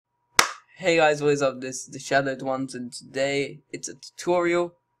Hey guys, what is up? This is the Shadowed Ones, and today it's a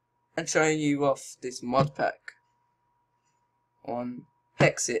tutorial and showing you off this mod pack on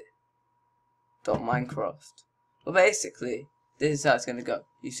Hexit.Minecraft. Well, basically, this is how it's gonna go.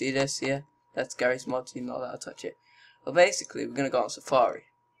 You see this here? That's Gary's mod. You're not allowed to touch it. Well, basically, we're gonna go on Safari.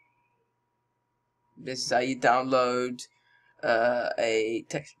 This is how you download a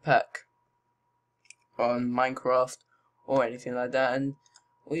texture pack on Minecraft or anything like that, and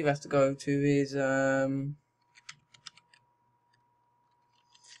all you have to go to is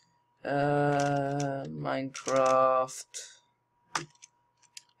Minecraft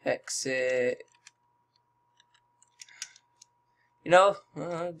Hexit,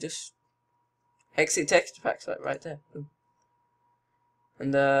 just Hexit texture packs, like right there.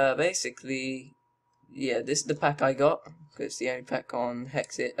 And basically, yeah, this is the pack I got, because it's the only pack on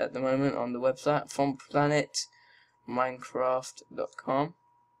Hexit at the moment on the website from planetminecraft.com.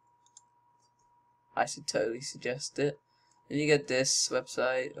 I should totally suggest it. And you get this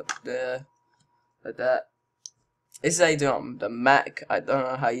website up there, like that. This is how you do it on the Mac. I don't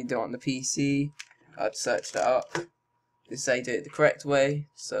know how you do it on the PC. I'd search that up. This is how you do it the correct way.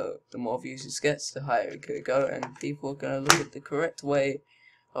 So the more views it gets, the higher it could go, and people are gonna look at the correct way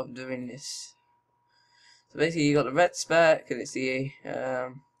of doing this. So basically, you got the red spec, and it's the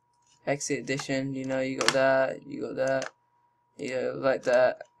Hexit edition. You got that, like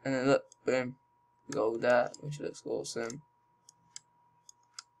that, and then look, boom. Go with that, which looks awesome.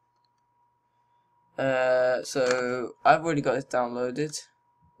 So I've already got this downloaded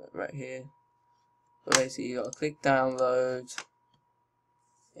right here. So basically, you gotta click download.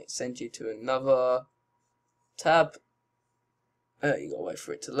 It sends you to another tab. You gotta wait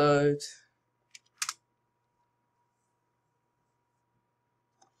for it to load.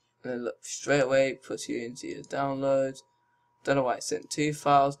 And then look, straight away it puts you into your download. Don't know why it sent 2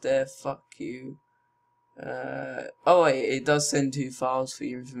 files there. Fuck you. Oh wait, it does send 2 files for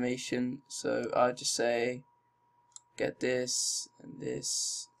your information, so I'll just say get this,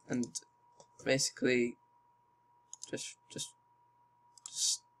 and basically just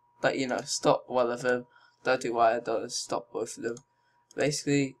let you know, stop one of them. Don't do what I do, stop both of them.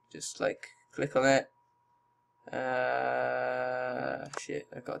 Basically, just like click on it. Shit,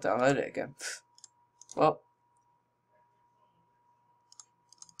 I gotta download it again. Well.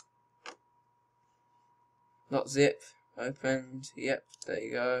 Not zip, opened, yep, there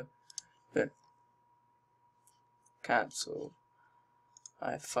you go. Boom. Cancel.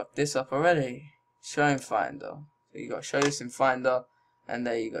 I fucked this up already. Show in Finder. So you gotta show this in Finder, and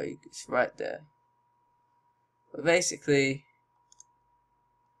there you go, it's right there. But basically,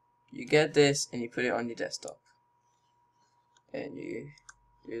 you get this and you put it on your desktop. And you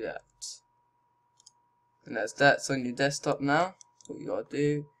do that. And that's on your desktop now. What you gotta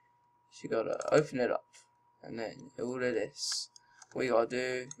do is you gotta open it up. And then all of this, what you gotta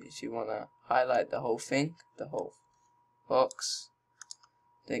do is you wanna highlight the whole thing, the whole box.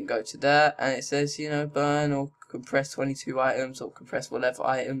 Then go to that, and it says, burn or compress 22 items, or compress whatever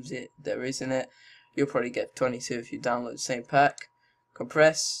items there is in it. You'll probably get 22 if you download the same pack.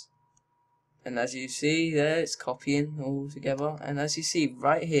 Compress, and as you see there, it's copying all together. And as you see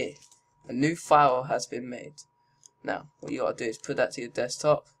right here, a new file has been made. Now, what you gotta do is put that to your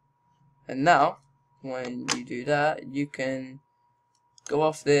desktop, and now, when you do that, you can go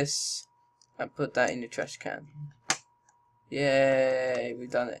off this and put that in the trash can. Yay, we've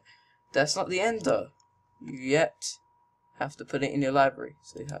done it. That's not the end though. You yet have to put it in your library.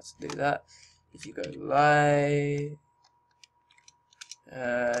 So you have to do that. If you go to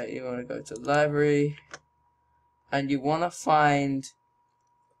you want to go to library, and you want to find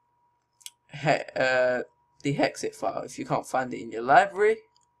the Hexit file. If you can't find it in your library,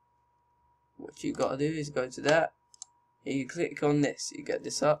 what you gotta do is go to that, and you click on this, you get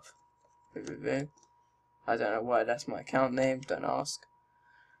this up. I don't know why that's my account name, don't ask.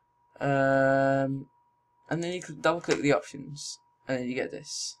 And then you double click the options, and then you get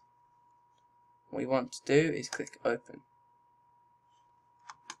this. What you want to do is click open.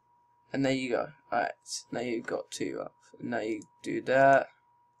 And there you go. Alright, now you've got 2 up. Now you do that.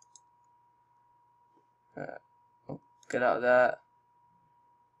 Get out of that.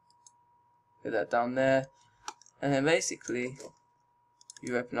 Get that down there, and then basically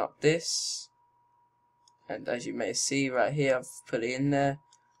you open up this, and as you may see right here, I've put it in there,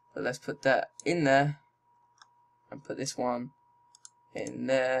 but let's put that in there and put this one in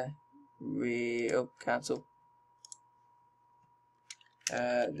there. Cancel.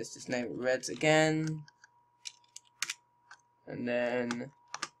 Let's just name it Reds again, and then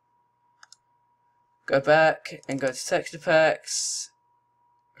go back and go to texture packs.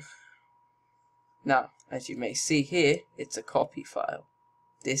 Now, as you may see here, it's a copy file.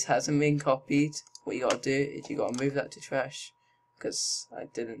 This hasn't been copied. What you gotta do is you gotta move that to trash, because I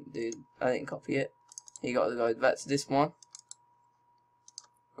didn't copy it. You gotta go back to this one.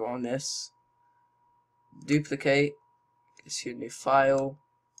 Go on this. Duplicate. It's your new file.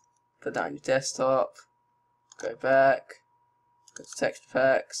 Put that on your desktop. Go back. Go to texture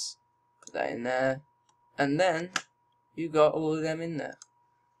packs. Put that in there. And then you got all of them in there.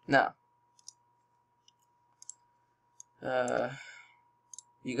 Now,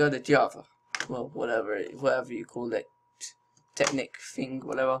 you go to Java, well, whatever you call it, Technic thing,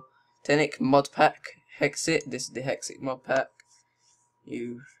 whatever, Technic mod pack, Hexit. This is the Hexit mod pack.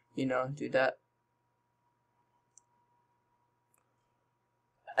 You know, do that,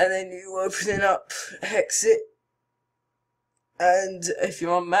 and then you open it up, Hexit. And if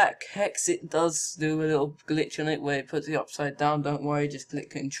you're on Mac, Hexit does do a little glitch on it where it puts it upside down. Don't worry, just click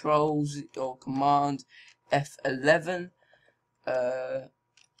Controls or Command F11,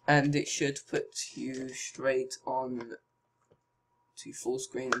 and it should put you straight on to full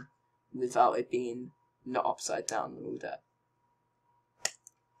screen without it being not upside down and all that.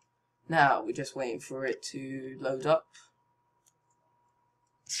 Now we're just waiting for it to load up.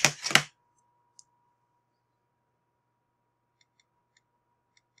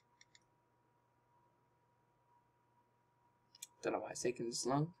 Don't know why it's taking this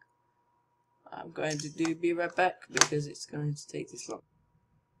long. I'm going to be right back because it's going to take this long.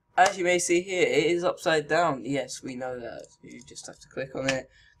 As you may see here, it is upside down. Yes, we know that. You just have to click on it,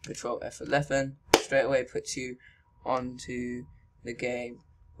 Control F11, straight away puts you onto the game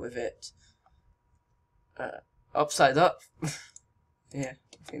with it upside up. Yeah,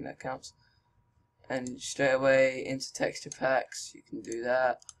 I think that counts. And straight away into texture packs, you can do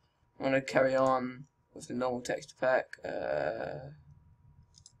that. I'm going to carry on with the normal texture pack.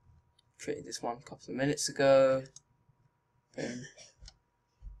 Created this one a couple of minutes ago. Boom.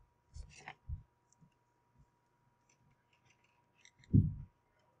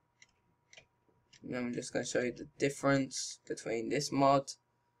 And I'm just going to show you the difference between this mod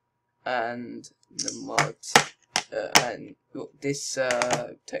and the mod and this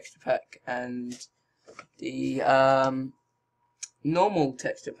texture pack and the normal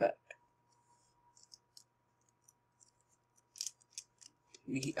texture pack.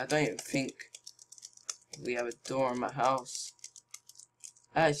 I don't even think we have a door in my house.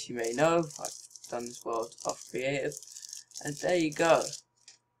 As you may know, I've done this world off creative, and there you go.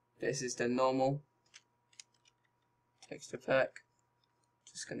 This is the normal texture pack.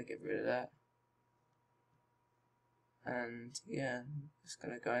 Just gonna get rid of that, and yeah, just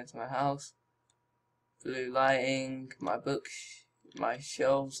gonna go into my house. Blue lighting, my book, my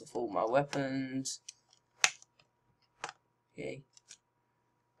shelves of all my weapons. Okay.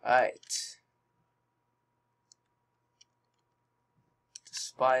 Alright. The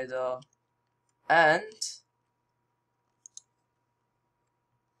spider and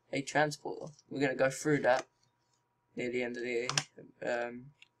a transporter. We're gonna go through that near the end of the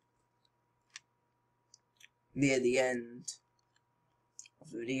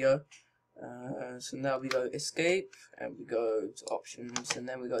video. So now we go escape and we go to options and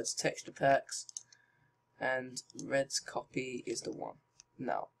then we go to texture packs, and Red's copy is the one.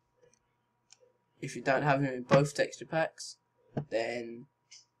 Now, if you don't have him in both texture packs, then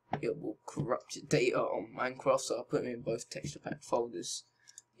it will corrupt your data on Minecraft, so I'll put him in both texture pack folders,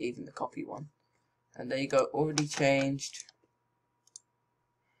 even the copy one. And there you go, already changed.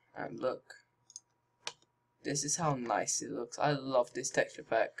 And look, this is how nice it looks. I love this texture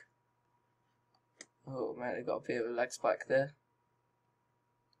pack. Oh man, it got a bit of a lag spike there.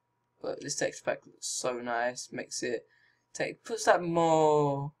 But this texture pack looks so nice, makes it puts that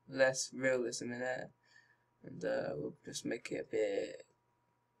more less realism in there, and we'll just make it a bit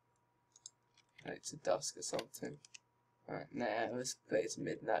like to dusk or something. Alright, nah, let's put it to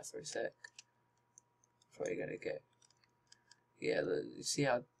midnight for a sec. Probably gonna get, yeah, look, you see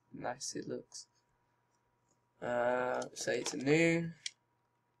how nice it looks. Say it's a noon,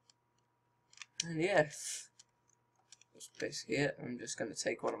 and yeah, that's basically it. I'm just gonna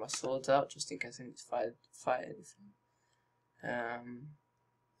take one of my swords out just in case I need to fight anything. I'm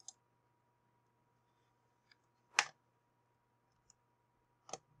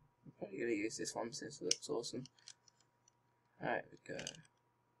probably gonna use this one since it looks awesome. Alright, we go.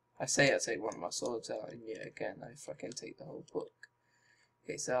 I say I take one of my swords out, and yeah, again, I fucking take the whole book.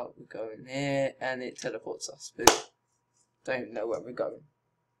 Okay, so we go in here, and it teleports us. But don't even know where we're going.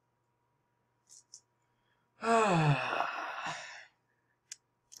 I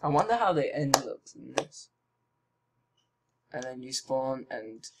wonder how the end looks in this. And then you spawn,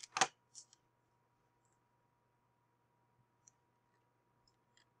 and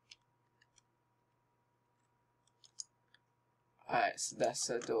Alright, so that's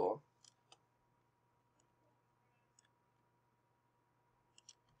the door.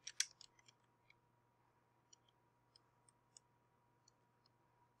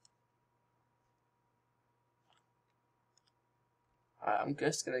 Alright, I'm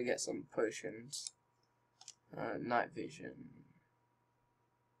just gonna get some potions. Night vision.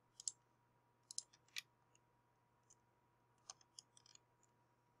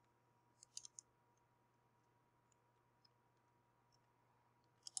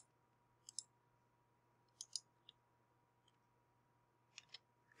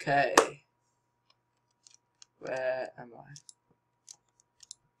 Okay. Where am I?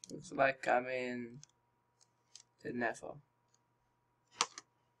 Looks like I'm in the Nether.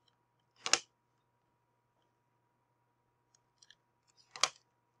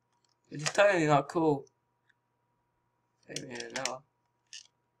 Which is totally not cool. Take me in the Nether.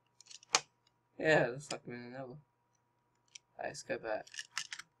 Yeah, it looks like I'm in the Nether. Alright, let's go back.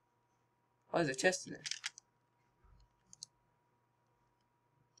 Oh, there's a chest in it.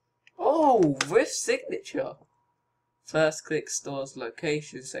 Oh, rift signature. First click stores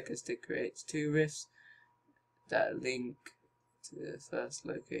location, second stick creates 2 rifts that link to the first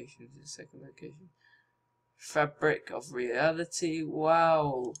location to the second location. Fabric of reality.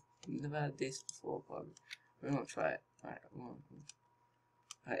 Wow, never had this before, but we're gonna try it.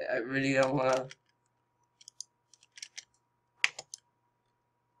 I really don't wanna.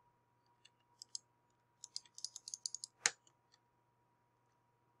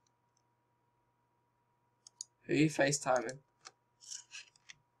 Who are you FaceTiming?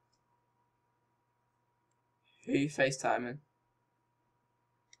 Who are you FaceTiming?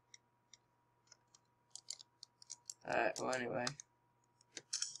 Alright, well anyway.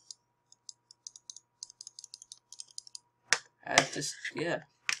 And just, yeah,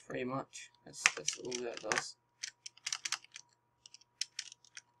 pretty much. That's all that does.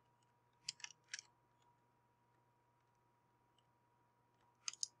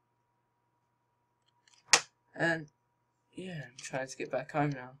 And, yeah, I'm trying to get back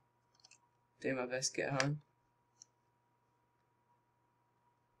home now. Do my best to get home.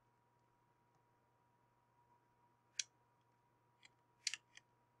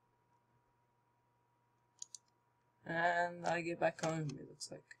 And I get back home, it looks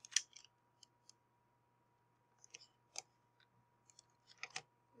like.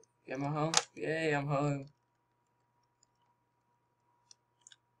 Am I home? Yay, I'm home.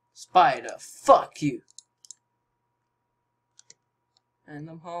 Spider, fuck you! And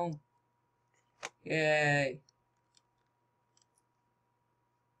I'm home. Yay!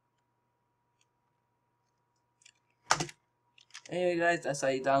 Anyway guys, that's how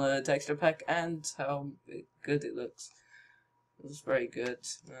you download a texture pack and how good it looks. It was very good.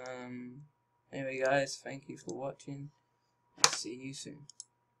 Anyway guys, thank you for watching. I'll see you soon.